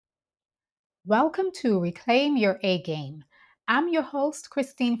Welcome to Reclaim Your A Game. I'm your host,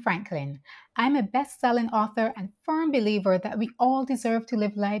 Christine Franklin. I'm a best selling author and firm believer that we all deserve to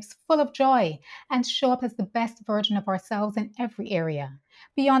live lives full of joy and show up as the best version of ourselves in every area.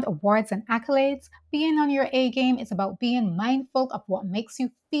 Beyond awards and accolades, being on your A game is about being mindful of what makes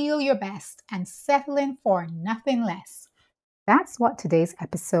you feel your best and settling for nothing less. That's what today's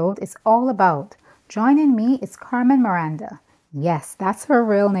episode is all about. Joining me is Carmen Miranda. Yes, that's her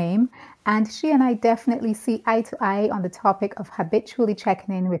real name. And she and I definitely see eye to eye on the topic of habitually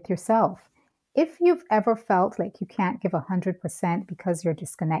checking in with yourself. If you've ever felt like you can't give 100% because you're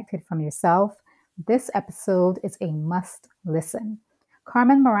disconnected from yourself, this episode is a must listen.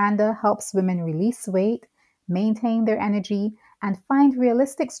 Carmen Miranda helps women release weight, maintain their energy, and find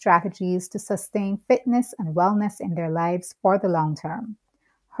realistic strategies to sustain fitness and wellness in their lives for the long term.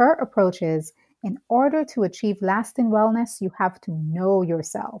 Her approach is in order to achieve lasting wellness, you have to know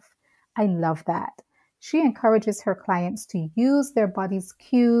yourself. I love that. She encourages her clients to use their body's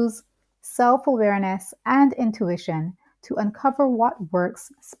cues, self awareness, and intuition to uncover what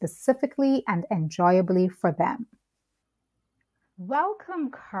works specifically and enjoyably for them. Welcome,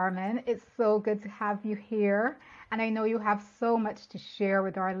 Carmen. It's so good to have you here. And I know you have so much to share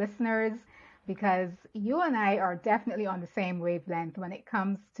with our listeners because you and I are definitely on the same wavelength when it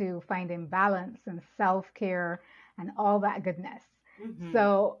comes to finding balance and self care and all that goodness. hmm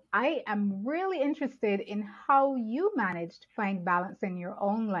So, I am really interested in how you managed to find balance in your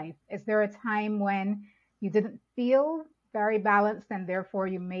own life. Is there a time when you didn't feel very balanced and therefore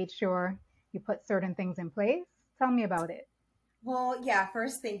you made sure you put certain things in place? Tell me about it. Well, yeah,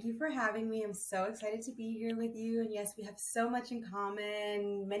 first, thank you for having me. I'm so excited to be here with you. And yes, we have so much in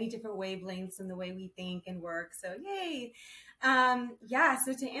common, many different wavelengths in the way we think and work. So, yay. Yeah,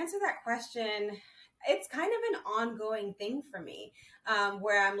 so to answer that question, it's kind of an ongoing thing for me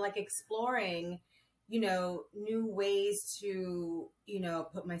where I'm like exploring, new ways to,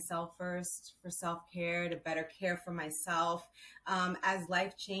 put myself first for self care, to better care for myself as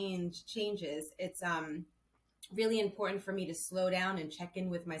life changes. It's really important for me to slow down and check in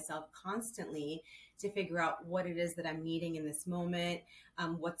with myself constantly to figure out what it is that I'm needing in this moment,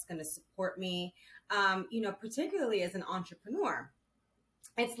 what's going to support me. Particularly as an entrepreneur,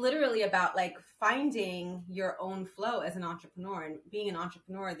 it's literally about like finding your own flow as an entrepreneur. And being an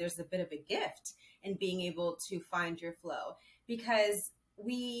entrepreneur, there's a bit of a gift in being able to find your flow because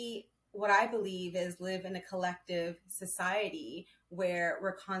what I believe is live in a collective society where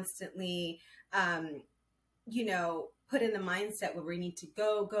we're constantly um, put in the mindset where we need to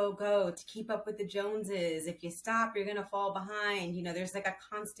go, go, go to keep up with the Joneses. If you stop, you're going to fall behind. There's like a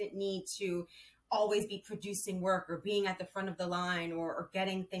constant need to always be producing work or being at the front of the line or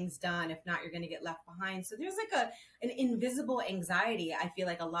getting things done. If not, you're going to get left behind. So there's like an invisible anxiety. I feel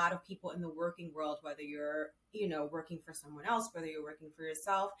like a lot of people in the working world, whether you're, working for someone else, whether you're working for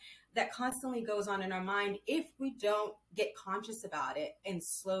yourself, that constantly goes on in our mind if we don't get conscious about it and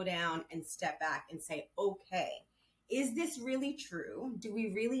slow down and step back and say, okay, is this really true? Do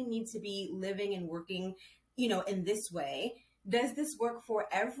we really need to be living and working, in this way? Does this work for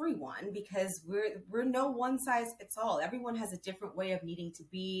everyone? Because we're no one size fits all. Everyone has a different way of needing to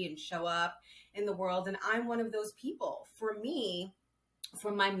be and show up in the world, and I'm one of those people. For me,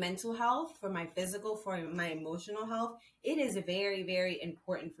 for my mental health, for my physical, for my emotional health, it is very, very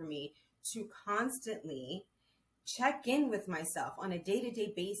important for me to constantly check in with myself on a day to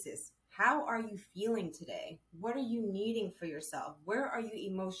day basis. How are you feeling today? What are you needing for yourself? Where are you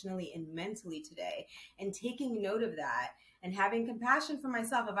emotionally and mentally today? And taking note of that and having compassion for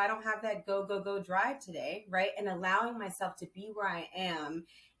myself if I don't have that go, go, go drive today, right? And allowing myself to be where I am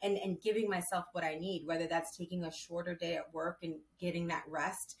and giving myself what I need, whether that's taking a shorter day at work and getting that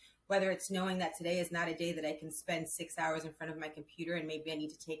rest, whether it's knowing that today is not a day that I can spend 6 hours in front of my computer and maybe I need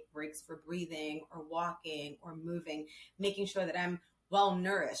to take breaks for breathing or walking or moving, making sure that I'm well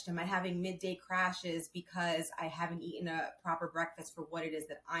nourished. Am I having midday crashes because I haven't eaten a proper breakfast for what it is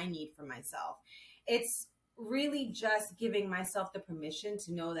that I need for myself? It's really just giving myself the permission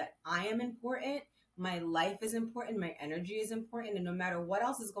to know that I am important. My life is important. My energy is important. And no matter what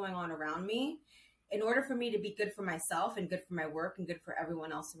else is going on around me, in order for me to be good for myself and good for my work and good for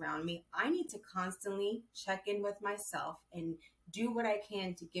everyone else around me, I need to constantly check in with myself and do what I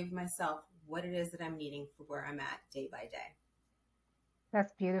can to give myself what it is that I'm needing for where I'm at day by day.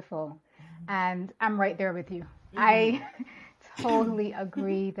 That's beautiful. And I'm right there with you. I Mm-hmm. totally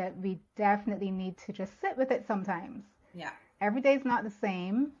agree that we definitely need to just sit with it sometimes. Yeah. Every day's not the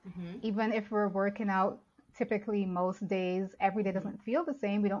same. Mm-hmm. Even if we're working out, typically most days, every day Mm-hmm. doesn't feel the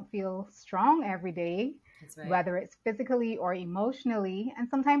same. We don't feel strong every day. That's right. whether it's physically or emotionally. And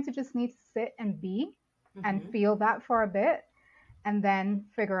sometimes you just need to sit and be and Hmm. feel that for a bit and then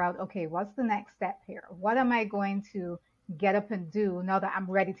figure out, okay, what's the next step here? What am I going to get up and do now that I'm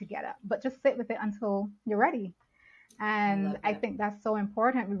ready to get up? But just sit with it until you're ready. I And love I it. think that's so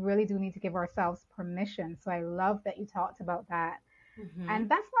important. We really do need to give ourselves permission. So I love that you talked about that. Hmm. And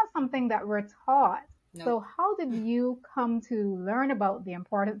that's not something that we're taught. So, Nope. how did you come to learn about the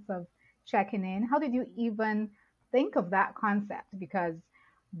importance of checking in? How did you even think of that concept? Because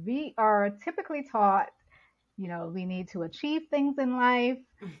we are typically taught, we need to achieve things in life,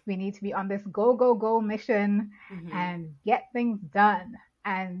 we need to be on this go, go, go mission Hmm. and get things done.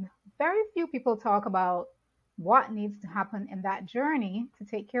 And very few people talk about what needs to happen in that journey to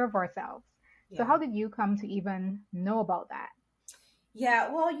take care of ourselves. So, Yeah. how did you come to even know about that?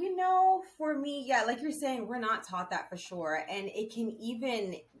 Yeah, well, for me, yeah, like you're saying, we're not taught that for sure. And it can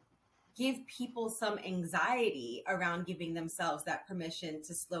even give people some anxiety around giving themselves that permission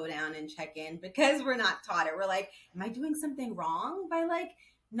to slow down and check in because we're not taught it. We're like, am I doing something wrong by like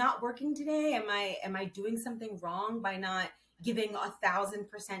not working today? Am I doing something wrong by not giving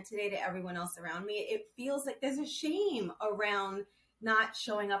 1,000% today to everyone else around me? It feels like there's a shame around not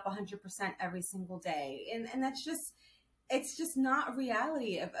showing up 100% every single day. And that's just it's just not a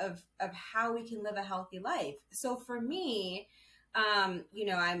reality of how we can live a healthy life. So for me, I'm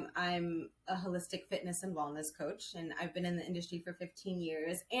a holistic fitness and wellness coach, and I've been in the industry for 15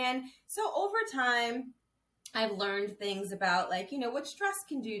 years. And so over time, I've learned things about like what stress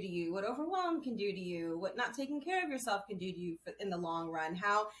can do to you, what overwhelm can do to you, what not taking care of yourself can do to you in the long run.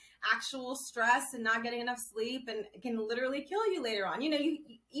 How actual stress and not getting enough sleep and can literally kill you later on.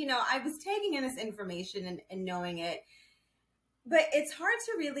 I was taking in this information and knowing it, but it's hard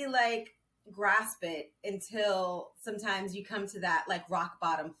to really like grasp it until sometimes you come to that like rock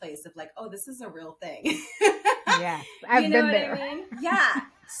bottom place of like, oh, this is a real thing. Yes, You I've know been what I there. mean? Yeah.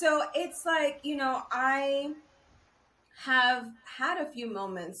 So it's like, I have had a few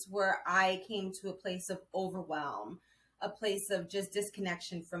moments where I came to a place of overwhelm, a place of just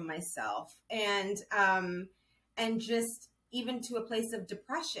disconnection from myself, and just even to a place of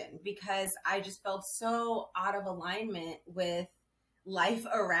depression because I just felt so out of alignment with life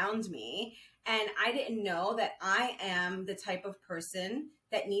around me. And I didn't know that I am the type of person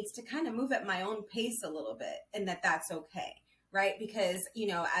that needs to kind of move at my own pace a little bit and that that's okay. Right. Because,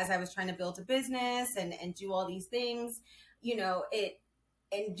 as I was trying to build a business and do all these things, it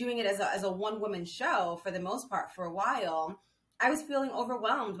and doing it as a one woman show for the most part for a while, I was feeling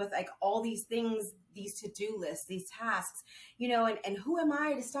overwhelmed with like all these things, these to-do lists, these tasks, and who am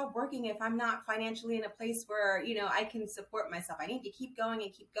I to stop working if I'm not financially in a place where, I can support myself. I need to keep going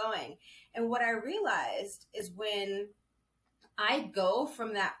and keep going. And what I realized is when I go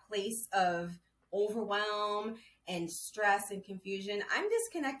from that place of overwhelm and stress and confusion, I'm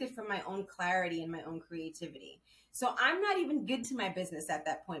disconnected from my own clarity and my own creativity. So I'm not even good to my business at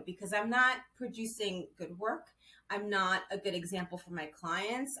that point because I'm not producing good work. I'm not a good example for my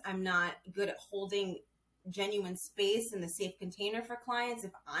clients. I'm not good at holding genuine space in the safe container for clients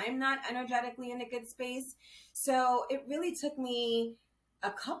if I'm not energetically in a good space. So it really took me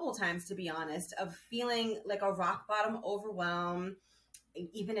a couple times, to be honest, of feeling like a rock bottom overwhelm,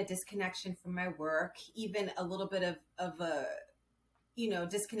 even a disconnection from my work, even a little bit of a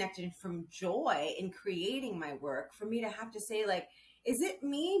disconnected from joy in creating my work, for me to have to say like, is it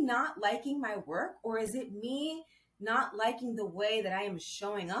me not liking my work, or is it me not liking the way that I am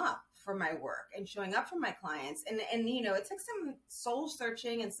showing up for my work and showing up for my clients? And it took some soul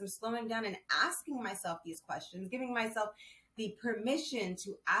searching and some slowing down and asking myself these questions, giving myself the permission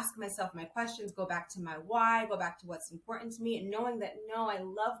to ask myself my questions, go back to my why, go back to what's important to me, and knowing that no, I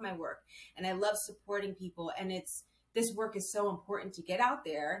love my work and I love supporting people, and this work is so important to get out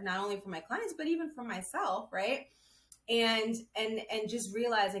there, not only for my clients but even for myself, right? And just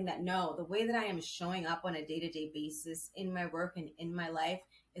realizing that no, the way that I am showing up on a day-to-day basis in my work and in my life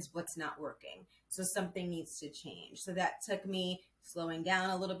is what's not working. So something needs to change. So that took me slowing down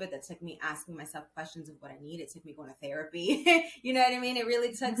a little bit. That took me asking myself questions of what I need. It took me going to therapy. You know what I mean? It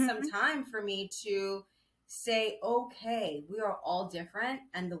really took some Mhm. time for me to say, okay, we are all different.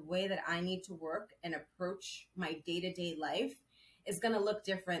 And the way that I need to work and approach my day to day life is going to look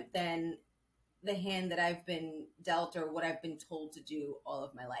different than the hand that I've been dealt or what I've been told to do all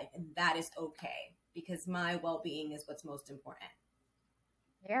of my life. And that is okay because my well being is what's most important.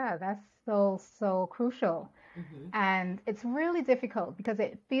 Yeah, that's so, so crucial. Mm-hmm. And it's really difficult because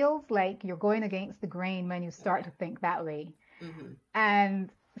it feels like you're going against the grain when you Oh, start yeah. to think that way. Mm-hmm.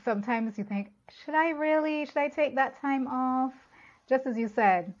 And sometimes you think, should I take that time off? Just as you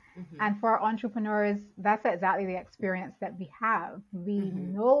said, Mm-hmm. And for our entrepreneurs, that's exactly the experience that we have. We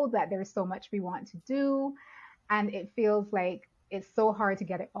Mm-hmm. know that there's so much we want to do, and it feels like it's so hard to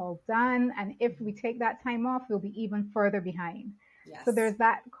get it all done. And if we Mm-hmm. take that time off, we'll be even further behind. So Yes. there's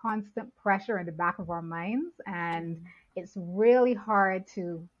that constant pressure in the back of our minds, and Mm-hmm. it's really hard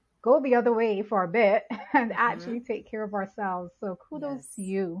to go the other way for a bit and Mm-hmm. actually take care of ourselves. So kudos to Yes.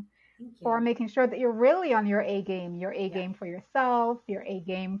 you Thank for you. making sure that you're really on your A game, your A Yeah. game for yourself, your A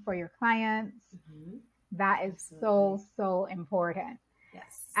game for your clients. Mm-hmm. That is Absolutely. so, so important.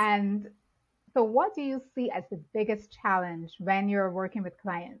 Yes. And so, what do you see as the biggest challenge when you're working with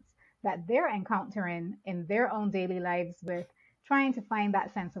clients that they're encountering in their own daily lives with trying to find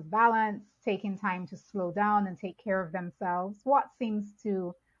that sense of balance, taking time to slow down and take care of themselves? What seems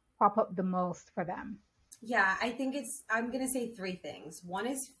to pop up the most for them? Yeah, I think I'm going to say three things. One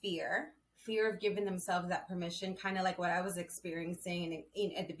is fear of giving themselves that permission, kind of like what I was experiencing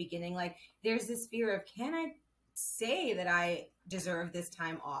at the beginning. Like, there's this fear of, can I say that I deserve this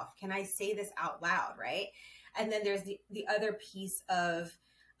time off? Can I say this out loud? Right. And then there's the other piece of,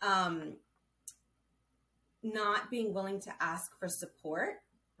 um, not being willing to ask for support,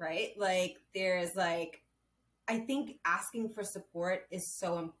 right? Like, there's like, I think asking for support is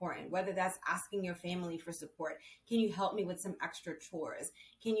so important, whether that's asking your family for support. Can you help me with some extra chores?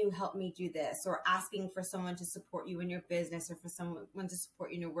 Can you help me do this? Or asking for someone to support you in your business or for someone to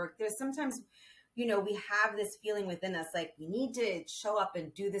support you in your work. There's sometimes, we have this feeling within us like we need to show up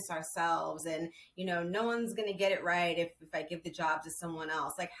and do this ourselves. And, no one's going to get it right if I give the job to someone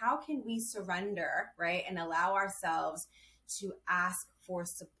else. Like, how can we surrender, right? And allow ourselves to ask for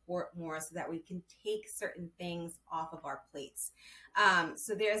support more so that we can take certain things off of our plates.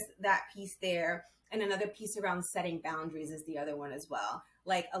 So there's that piece there. And another piece around setting boundaries is the other one as well.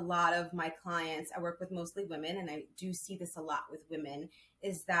 Like, a lot of my clients, I work with mostly women, and I do see this a lot with women,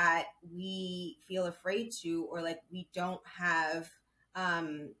 is that we feel afraid to, or like we don't have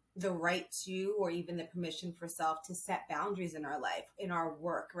the right to, or even the permission for self to set boundaries in our life, in our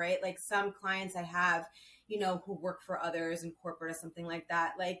work, right? Like, some clients I have, who work for others in corporate or something like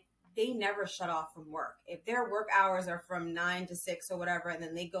that, like, they never shut off from work. If their work hours are from 9 to 6 or whatever, and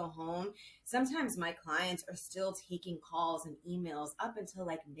then they go home, sometimes my clients are still taking calls and emails up until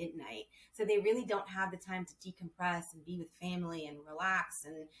like midnight. So they really don't have the time to decompress and be with family and relax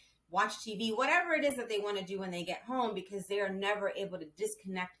and watch TV, whatever it is that they want to do when they get home, because they are never able to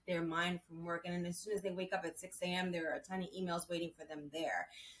disconnect their mind from work. And then as soon as they wake up at 6 a.m., there are a ton of emails waiting for them there.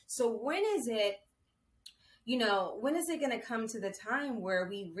 So when is it going to come to the time where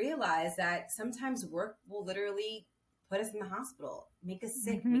we realize that sometimes work will literally put us in the hospital, make us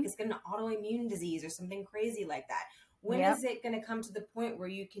sick, make Hmm. us get an autoimmune disease or something crazy like that? When is Yep. it going to come to the point where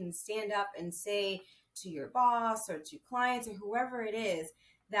you can stand up and say to your boss or to clients or whoever it is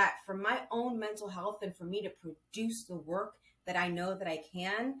that for my own mental health and for me to produce the work that I know that I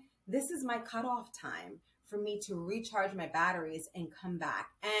can, this is my cutoff time for me to recharge my batteries and come back?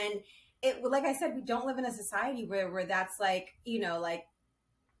 And it, like I said, we don't live in a society where that's like, like,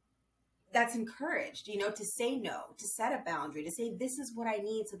 that's encouraged, to say no, to set a boundary, to say this is what I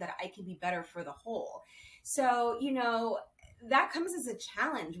need so that I can be better for the whole. So, that comes as a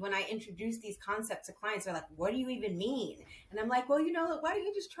challenge when I introduce these concepts to clients. They're like, what do you even mean? And I'm like, well, why don't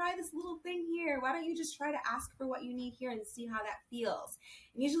you just try this little thing here? Why don't you just try to ask for what you need here and see how that feels?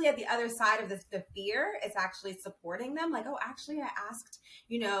 And usually at the other side of the fear, it's actually supporting them. Like, oh, actually, I asked,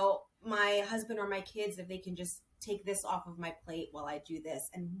 my husband or my kids if they can just take this off of my plate while I do this.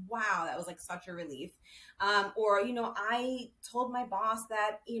 And wow, that was like such a relief. Or, I told my boss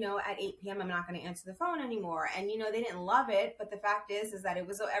that, at 8 p.m. I'm not going to answer the phone anymore. And, they didn't love it. But the fact is that it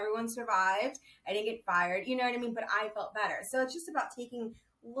was so everyone survived. I didn't get fired. You know what I mean? But I felt better. So it's just about taking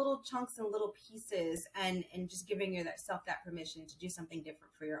little chunks and little pieces and just giving yourself that permission to do something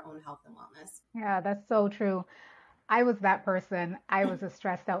different for your own health and wellness. Yeah, that's so true. I was that person. I was a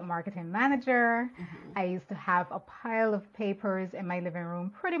stressed out marketing manager. Mm-hmm. I used to have a pile of papers in my living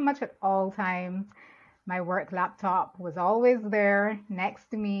room pretty much at all times. My work laptop was always there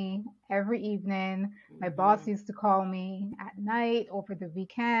next to me every evening. My Mm-hmm. boss used to call me at night, over the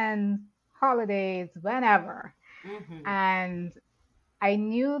weekends, holidays, whenever. Mm-hmm. And I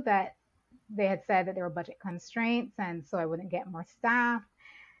knew that they had said that there were budget constraints, and so I wouldn't get more staff.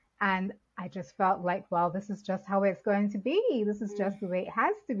 And I just felt like, well, this is just how it's going to be. This is Mm, just the way it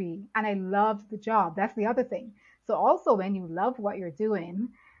has to be. And I loved the job. That's the other thing. So, also, when you love what you're doing,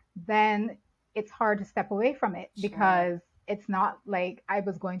 then it's hard to step away from it sure. because it's not like I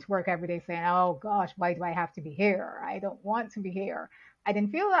was going to work every day saying, oh gosh, why do I have to be here? I don't want to be here. I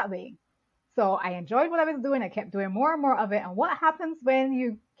didn't feel that way. So I enjoyed what I was doing. I kept doing more and more of it. And what happens when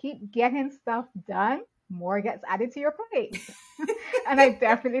you keep getting stuff done, more gets added to your plate. And I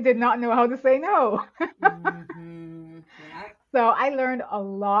definitely did not know how to say no. Yeah. So I learned a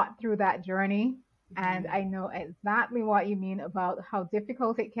lot through that journey. And Hmm. I know exactly what you mean about how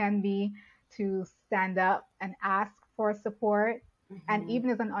difficult it can be to stand up and ask for support. And Hmm. even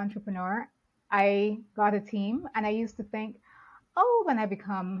as an entrepreneur, I got a team, and I used to think, oh, when I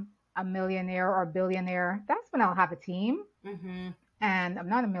become a millionaire or billionaire, that's when I'll have a team. Hmm. And I'm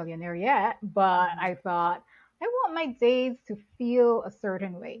not a millionaire yet, but I thought I want my days to feel a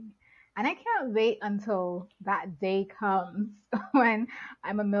certain way. And I can't wait until that day comes when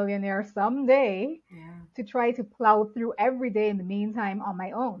I'm a millionaire someday Yeah. to try to plow through every day in the meantime on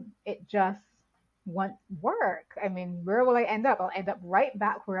my own. It just won't work. I mean, where will I end up? I'll end up right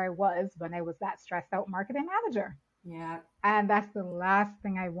back where I was when I was that stressed out marketing manager. Yeah. And that's the last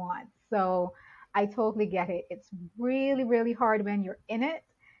thing I want. So I totally get it. It's really, really hard when you're in it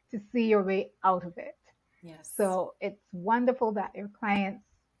to see your way out of it. Yes. So it's wonderful that your clients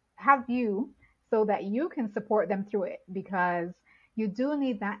have you so that you can support them through it, because you do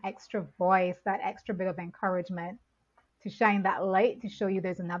need that extra voice, that extra bit of encouragement to shine that light to show you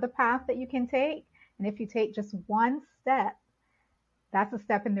there's another path that you can take. And if you take just one step, that's a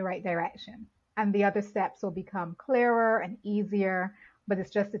step in the right direction. And the other steps will become clearer and easier, but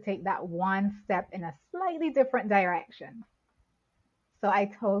it's just to take that one step in a slightly different direction. So I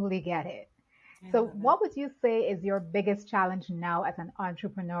totally get it. I So, love it. what would you say is your biggest challenge now as an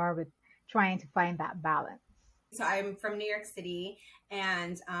entrepreneur with trying to find that balance? So I'm from New York City,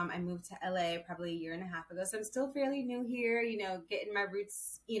 and I moved to LA probably a year and a half ago. So I'm still fairly new here, getting my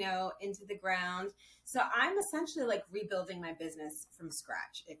roots, into the ground. So I'm essentially like rebuilding my business from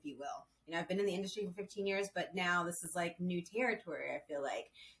scratch, if you will. I've been in the industry for 15 years, but now this is like new territory, I feel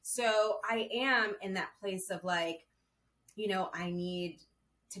like. So I am in that place of like, I need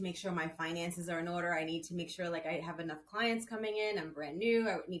to make sure my finances are in order. I need to make sure like I have enough clients coming in. I'm brand new.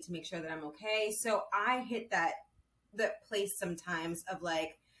 I need to make sure that I'm okay. So I hit that place sometimes of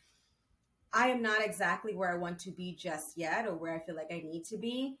like, I am not exactly where I want to be just yet or where I feel like I need to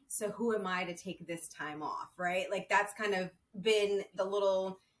be. So who am I to take this time off, right? Like that's kind of been the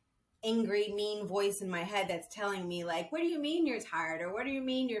little angry, mean voice in my head that's telling me, like, what do you mean you're tired? Or what do you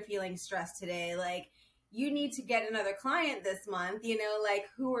mean you're feeling stressed today? Like, you need to get another client this month, like,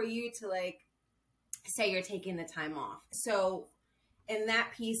 who are you to, like, say you're taking the time off? So, in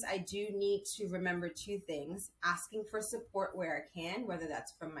that piece, I do need to remember two things: asking for support where I can, whether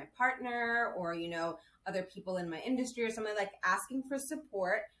that's from my partner or, other people in my industry or something, like asking for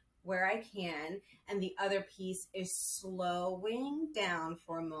support where I can. And the other piece is slowing down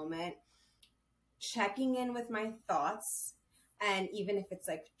for a moment, checking in with my thoughts. And even if it's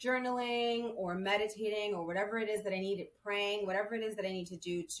like journaling or meditating or whatever it is that I need, praying, whatever it is that I need to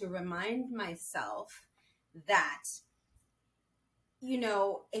do to remind myself that,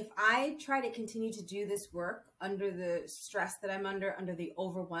 if I try to continue to do this work under the stress that I'm under the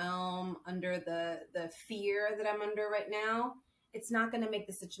overwhelm, under the fear that I'm under right now, it's not going to make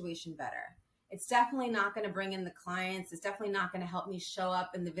the situation better. It's definitely not going to bring in the clients. It's definitely not going to help me show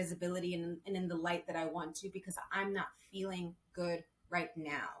up in the visibility and in the light that I want to, because I'm not feeling good right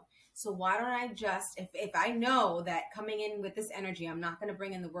now. So why don't I just, if I know that coming in with this energy, I'm not going to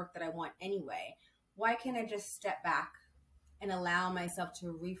bring in the work that I want anyway, why can't I just step back and allow myself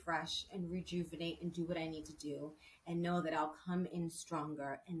to refresh and rejuvenate and do what I need to do, and know that I'll come in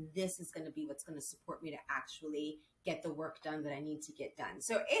stronger, and this is going to be what's going to support me to actually get the work done that I need to get done.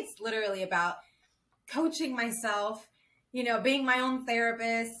 So it's literally about coaching myself, being my own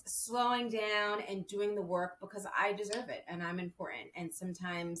therapist, slowing down and doing the work because I deserve it and I'm important. And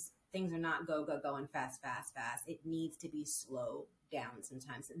sometimes things are not go, go, go and fast, fast, fast. It needs to be slow down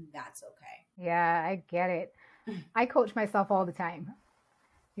sometimes, and that's okay. Yeah, I get it. I coach myself all the time.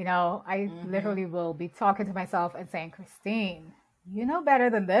 I Mm-hmm. literally will be talking to myself and saying, Christine, you know better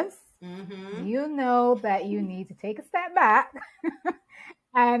than this. Mm-hmm. You know that you need to take a step back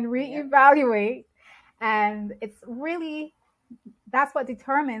and Yep. reevaluate. And it's really, that's what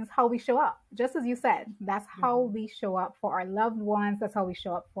determines how we show up. Just as you said, that's how Mm-hmm. we show up for our loved ones. That's how we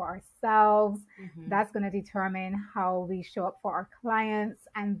show up for ourselves. Mm-hmm. That's going to determine how we show up for our clients.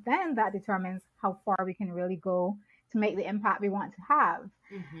 And then that determines how far we can really go to make the impact we want to have.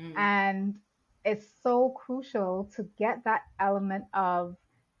 Mm-hmm. And it's so crucial to get that element of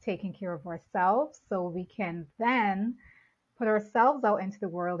taking care of ourselves so we can then put ourselves out into the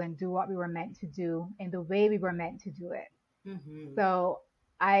world and do what we were meant to do in the way we were meant to do it. Mm-hmm. So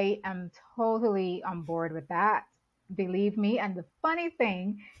I am totally on board with that. believe me. And the funny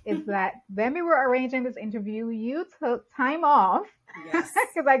thing is that when we were arranging this interview, you took time off Yes.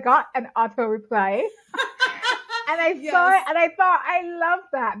 because I got an auto reply. And I saw Yes. it and I thought, I love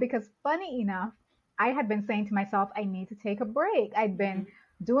that because funny enough, I had been saying to myself, I need to take a break. I'd been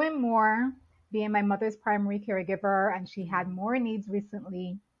Hmm. doing more, being my mother's primary caregiver, and she had Hmm. more needs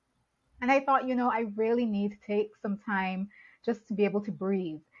recently. And I thought, I really need to take some time just to be able to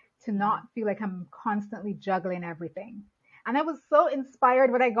breathe, to not Hmm. feel like I'm constantly juggling everything. And I was so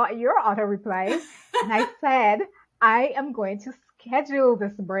inspired when I got your auto reply. And I said, I am going to schedule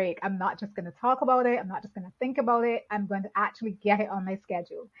this break. I'm not just going to talk about it. I'm not just going to think about it. I'm going to actually get it on my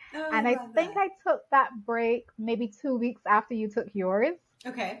schedule. Oh, I And I love think that. I took that break maybe 2 weeks after you took yours.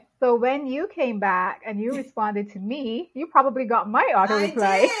 Okay. So when you came back and you responded to me, you probably got my auto I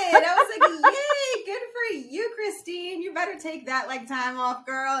reply. did. I was like, yay, good for you, Christine. You better take that like time off,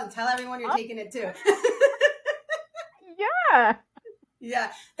 girl, and tell everyone you're taking it too. Yeah.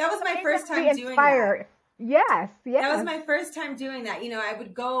 Yeah, that was So my they first must be time doing that. inspired. Yes, That was yes. my first time doing that. I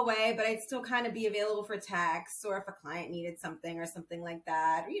would go away, but I'd still kind of be available for text or if a client needed something or something like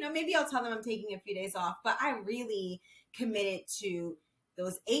that. Or, maybe I'll tell them I'm taking a few days off, but I really committed to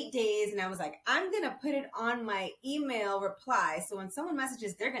those 8 days. And I was like, I'm going to put it on my email reply. So when someone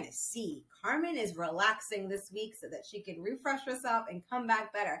messages, they're going to see Carmen is relaxing this week so that she can refresh herself and come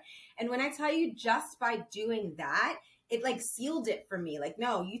back better. And when I tell you, just by doing that, it like sealed it for me. Like,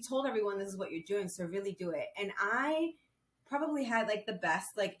 no, you told everyone this is what you're doing, so really do it. And I probably had like the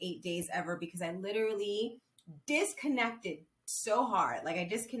best like 8 days ever because I literally disconnected so hard. Like I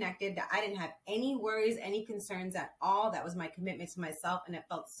disconnected that I didn't have any worries, any concerns at all. That was my commitment to myself and it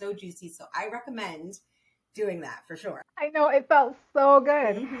felt so juicy. So I recommend doing that for sure. I know it felt so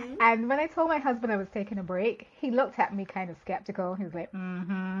good. Mm-hmm. And when I told my husband I was taking a break, he looked at me kind of skeptical. He was like,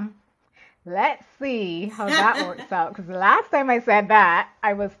 let's see how that works out. Because the last time I said that,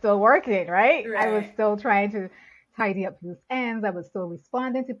 I was still working, right? I was Right. still trying to tidy up loose ends. I was still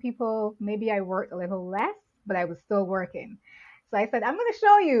responding to people. Maybe I worked a little less, but I was still working. So I said, I'm going to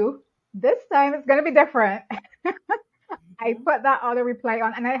show you. This time it's going to be different. I Mm-hmm. put that auto reply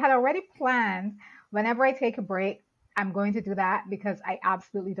on, and I had already planned whenever I take a break, I'm going to do that because I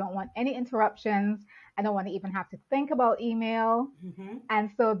absolutely don't want any interruptions. I don't want to even have to think about email. Mm-hmm. And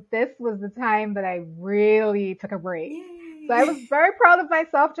so this was the time that I really took a break. So I was Yay. very proud of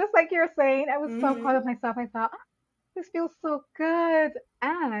myself, just like you're saying. I was so proud Mm-hmm. of myself. I thought, this feels so good.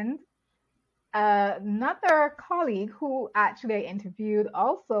 And another colleague who actually I interviewed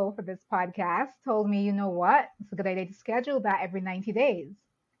also for this podcast told me, you know what? It's a good idea to schedule that every 90 days.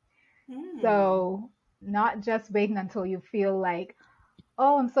 Mm. So, not just waiting until you feel like,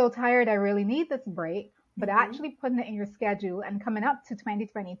 oh, I'm so tired, I really need this break, but Mm-hmm. actually putting it in your schedule and coming up to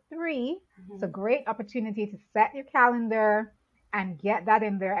 2023, it's a Mm-hmm. great opportunity to set your calendar and get that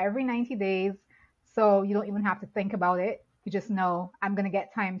in there every 90 days so you don't even have to think about it. You just know I'm going to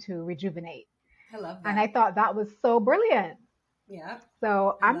get time to rejuvenate. I love And I that. thought that was so brilliant. Yeah,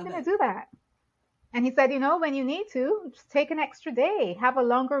 So I I'm love going to it. do that. And he said, when you need to, just take an extra day, have a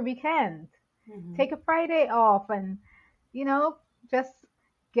longer weekend, Mm-hmm. take a Friday off, and, you know, just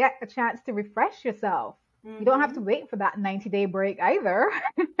get a chance to refresh yourself. You don't have to Mm-hmm. wait for that 90-day break either.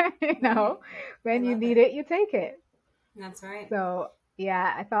 you Right. know, I when you love need it. it, you take it. That's right. So,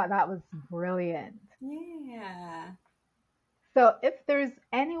 yeah, I thought that was brilliant. Yeah. So, if there's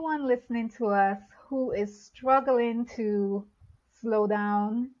anyone listening to us who is struggling to slow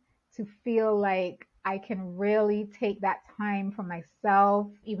down, to feel like I can really take that time for myself,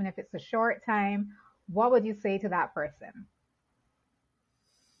 even if it's a short time, what would you say to that person?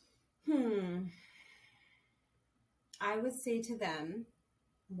 Hmm. I would say to them,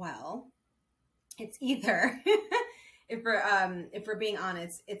 well, it's either if we're being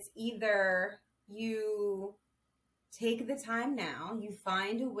honest, it's either you take the time now, you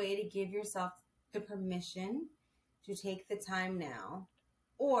find a way to give yourself the permission to take the time now,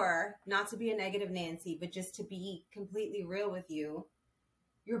 or not to be a negative Nancy, but just to be completely real with you,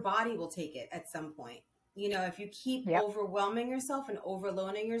 your body will take it at some point. If you keep Yep. overwhelming yourself and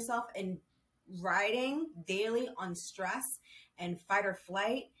overloading yourself and riding daily on stress and fight or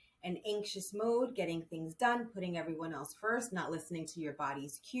flight and anxious mode, getting things done, putting everyone else first, not listening to your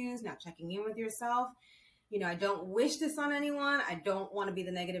body's cues, not checking in with yourself. I don't wish this on anyone. I don't want to be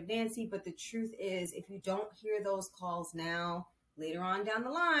the negative Nancy, but the truth is, if you don't hear those calls now, later on down the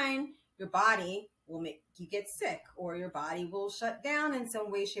line, your body will make you get sick or your body will shut down in some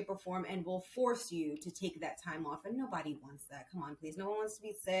way, shape, or form and will force you to take that time off. And nobody wants that. Come on, please. No one wants to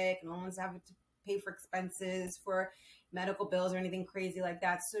be sick. No one wants to have to pay for expenses for, medical bills or anything crazy like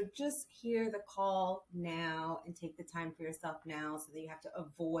that. So just hear the call now and take the time for yourself now so that you have to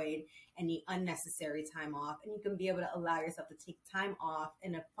avoid any unnecessary time off, and you can be able to allow yourself to take time off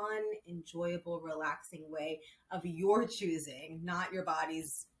in a fun, enjoyable, relaxing way of your choosing, not your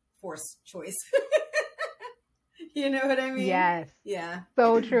body's forced choice. You know what I mean? Yes, Yeah.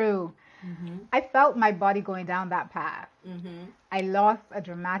 so true. Mm-hmm. I felt my body going down that path. Mm-hmm. I lost a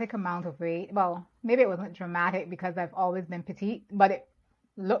dramatic amount of weight. Well, maybe it wasn't dramatic because I've always been petite, but it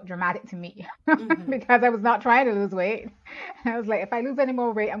looked dramatic to me Mm-hmm. because I was not trying to lose weight. I was like, if I lose any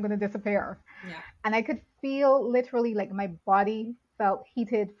more weight, I'm going to disappear. Yeah. And I could feel literally like my body felt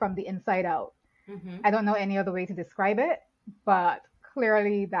heated from the inside out. Mm-hmm. I don't know any other way to describe it, but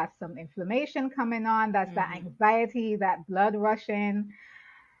clearly that's some inflammation coming on. That's that Mm-hmm. anxiety, that blood rushing.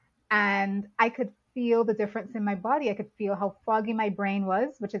 And I could feel the difference in my body. I could feel how foggy my brain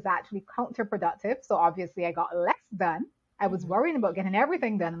was, which is actually counterproductive. So obviously, I got less done. I was Mm-hmm. worrying about getting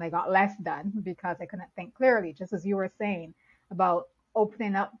everything done, and I got less done because I couldn't think clearly, just as you were saying about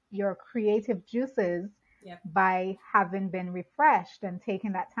opening up your creative juices Yep. by having been refreshed and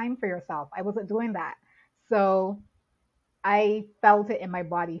taking that time for yourself. I wasn't doing that. So I felt it in my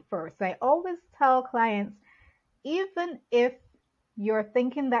body first. I always tell clients, even if you're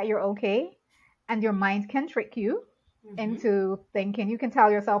thinking that you're okay and your mind can trick you Mm-hmm. into thinking, you can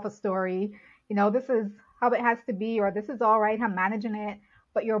tell yourself a story, this is how it has to be, or this is all right, I'm managing it,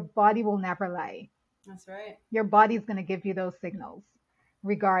 but your body will never lie. That's right. Your body's going to give you those signals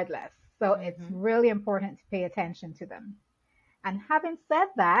regardless. So it's Mm-hmm. really important to pay attention to them. And having said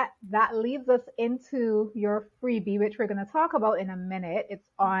that, that leads us into your freebie, which we're going to talk about in a minute. It's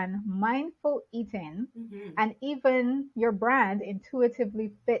on mindful eating, Mm-hmm. and even your brand,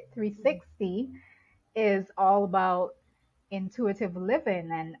 Intuitively Fit Mm-hmm. 360, is all about intuitive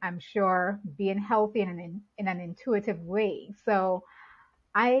living, and I'm sure being healthy in an intuitive way. So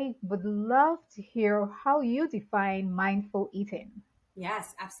I would love to hear how you define mindful eating.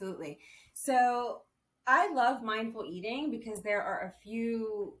 Yes, absolutely. So I love mindful eating because there are a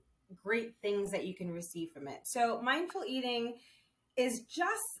few great things that you can receive from it. So mindful eating is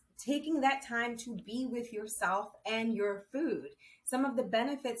just taking that time to be with yourself and your food. Some of the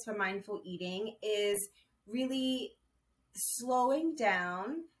benefits for mindful eating is really slowing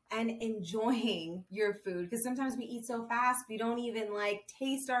down and enjoying your food, because sometimes we eat so fast we don't even like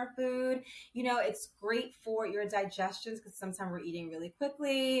taste our food. It's great for your digestions because sometimes we're eating really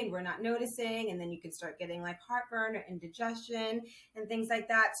quickly and we're not noticing, and then you can start getting like heartburn or indigestion and things like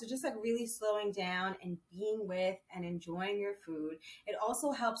that. So just like really slowing down and being with and enjoying your food. It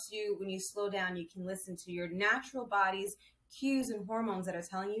also helps you when you slow down, you can listen to your natural body's cues and hormones that are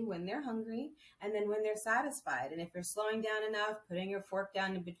telling you when they're hungry and then when they're satisfied. And if you're slowing down enough, putting your fork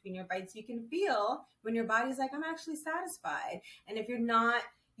down in between your bites, you can feel when your body's like, I'm actually satisfied. And if you're not,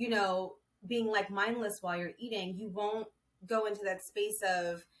 being like mindless while you're eating, you won't go into that space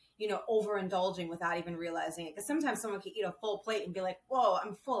of, overindulging without even realizing it. Because sometimes someone can eat a full plate and be like, whoa,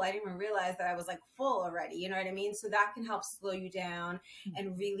 I'm full. I didn't even realize that I was like full already. You know what I mean? So that can help slow you down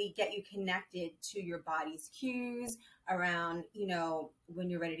and really get you connected to your body's cues around, when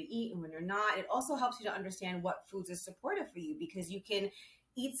you're ready to eat and when you're not. It also helps you to understand what foods are supportive for you, because you can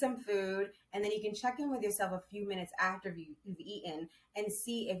eat some food and then you can check in with yourself a few minutes after you've eaten and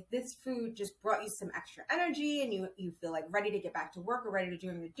see if this food just brought you some extra energy and you feel like ready to get back to work or ready to do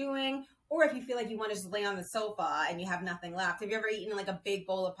what you're doing, or if you feel like you want to just lay on the sofa and you have nothing left. Have you ever eaten like a big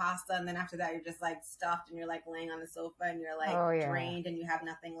bowl of pasta and then after that you're just like stuffed and you're like laying on the sofa and you're like Oh, yeah. drained and you have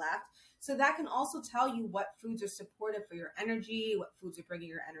nothing left? So that can also tell you what foods are supportive for your energy, what foods are bringing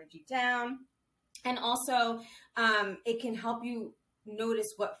your energy down. And also, it can help you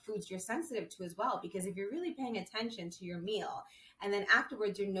notice what foods you're sensitive to as well. Because if you're really paying attention to your meal and then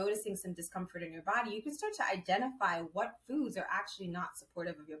afterwards you're noticing some discomfort in your body, you can start to identify what foods are actually not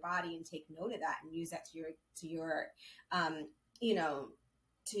supportive of your body and take note of that and use that to your you know,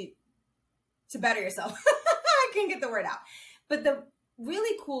 to better yourself. I can't get the word out. But the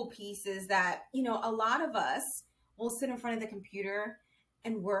really cool piece is that, a lot of us will sit in front of the computer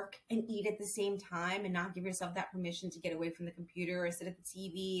and work and eat at the same time and not give yourself that permission to get away from the computer or sit at the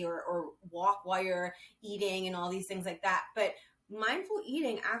TV or walk while you're eating and all these things like that. But mindful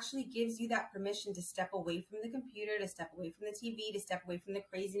eating actually gives you that permission to step away from the computer, to step away from the TV, to step away from the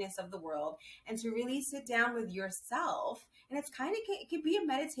craziness of the world, and to really sit down with yourself. And it's kind of, it can be a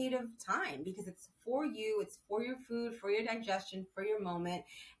meditative time because it's for you, it's for your food, for your digestion, for your moment.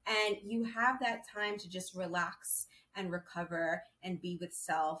 And you have that time to just relax and recover and be with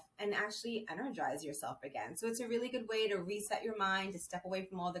self and actually energize yourself again. So it's a really good way to reset your mind, to step away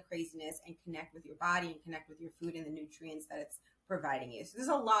from all the craziness and connect with your body and connect with your food and the nutrients that it's providing you. So there's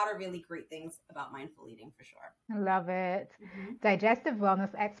a lot of really great things about mindful eating for sure. Love it. Mm-hmm. Digestive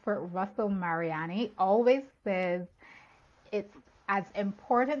wellness expert Russell Mariani always says it's as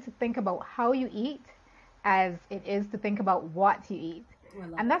important to think about how you eat as it is to think about what you eat. Oh, I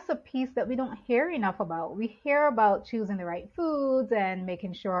love And it. that's a piece that we don't hear enough about. We hear about choosing the right foods and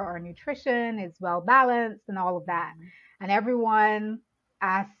making sure our nutrition is well balanced and all of that. Mm-hmm. And everyone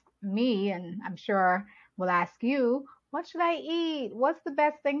asks me, and I'm sure will ask you, what should I eat? What's the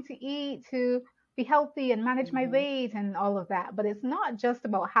best thing to eat to be healthy and manage my Mm-hmm. weight and all of that? But it's not just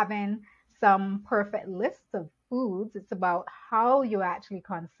about having some perfect list of foods. It's about how you actually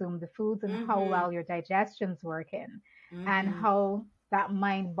consume the foods and how Mm-hmm. well your digestion's working and Mm-hmm. how that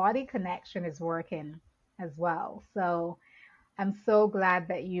mind body connection is working as well. So I'm so glad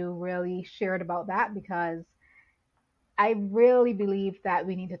that you really shared about that because I really believe that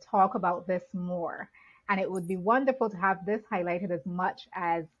we need to talk about this more. And it would be wonderful to have this highlighted as much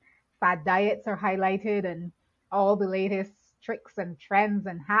as fad diets are highlighted and all the latest tricks and trends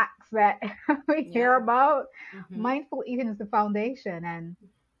and hacks that we hear Yeah. about. Mm-hmm. Mindful eating is the foundation and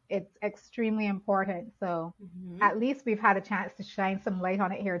it's extremely important. So Mm-hmm. at least we've had a chance to shine some light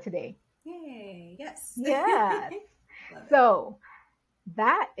on it here today. Yay. Yes. Yes. Love it. So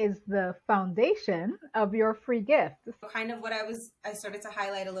that is the foundation of your free gift. Kind of what I started to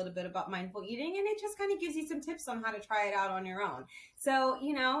highlight a little bit about mindful eating, and it just kind of gives you some tips on how to try it out on your own. So,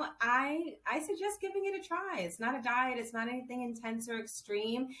 I suggest giving it a try. It's not a diet, it's not anything intense or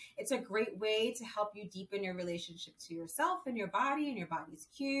extreme. It's a great way to help you deepen your relationship to yourself and your body and your body's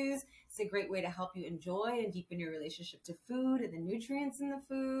cues. It's a great way to help you enjoy and deepen your relationship to food and the nutrients in the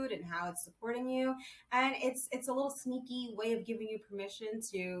food and how it's supporting you. And it's a little sneaky way of giving you permission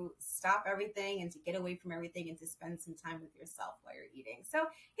to stop everything and to get away from everything and to spend some time with yourself while you're eating. So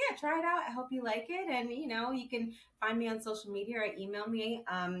yeah, try it out. I hope you like it. And you can find me on social media or email me,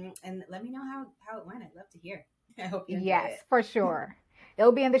 and let me know how it went. I'd love to hear. I hope you enjoy Yes, it. for sure.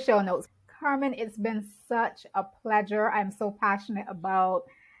 It'll be in the show notes. Carmen, it's been such a pleasure. I'm so passionate about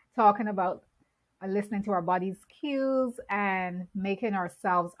talking about listening to our body's cues and making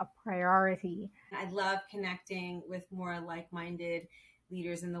ourselves a priority. I love connecting with more like-minded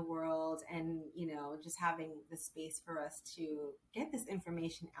leaders in the world, and just having the space for us to get this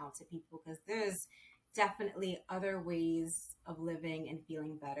information out to people, because there's definitely other ways of living and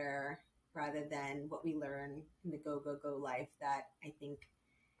feeling better rather than what we learn in the go go go life that I think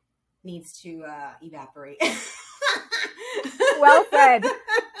needs to evaporate. Well said.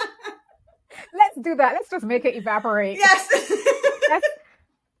 Let's do that. Let's just make it evaporate. Yes. Let's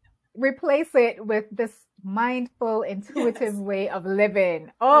replace it with this mindful, intuitive Yes. way of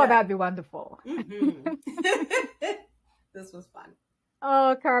living. Oh, Yeah. that'd be wonderful. Mm-hmm. This was fun.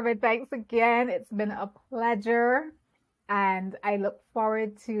 Oh, Carmen, thanks again. It's been a pleasure. And I look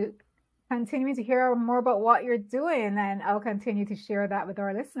forward to continuing to hear more about what you're doing. And I'll continue to share that with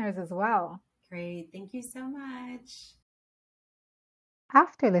our listeners as well. Great. Thank you so much.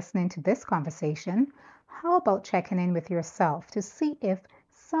 After listening to this conversation, how about checking in with yourself to see if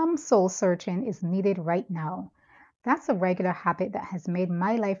some soul searching is needed right now? That's a regular habit that has made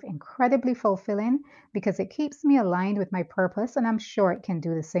my life incredibly fulfilling because it keeps me aligned with my purpose, and I'm sure it can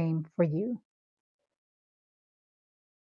do the same for you.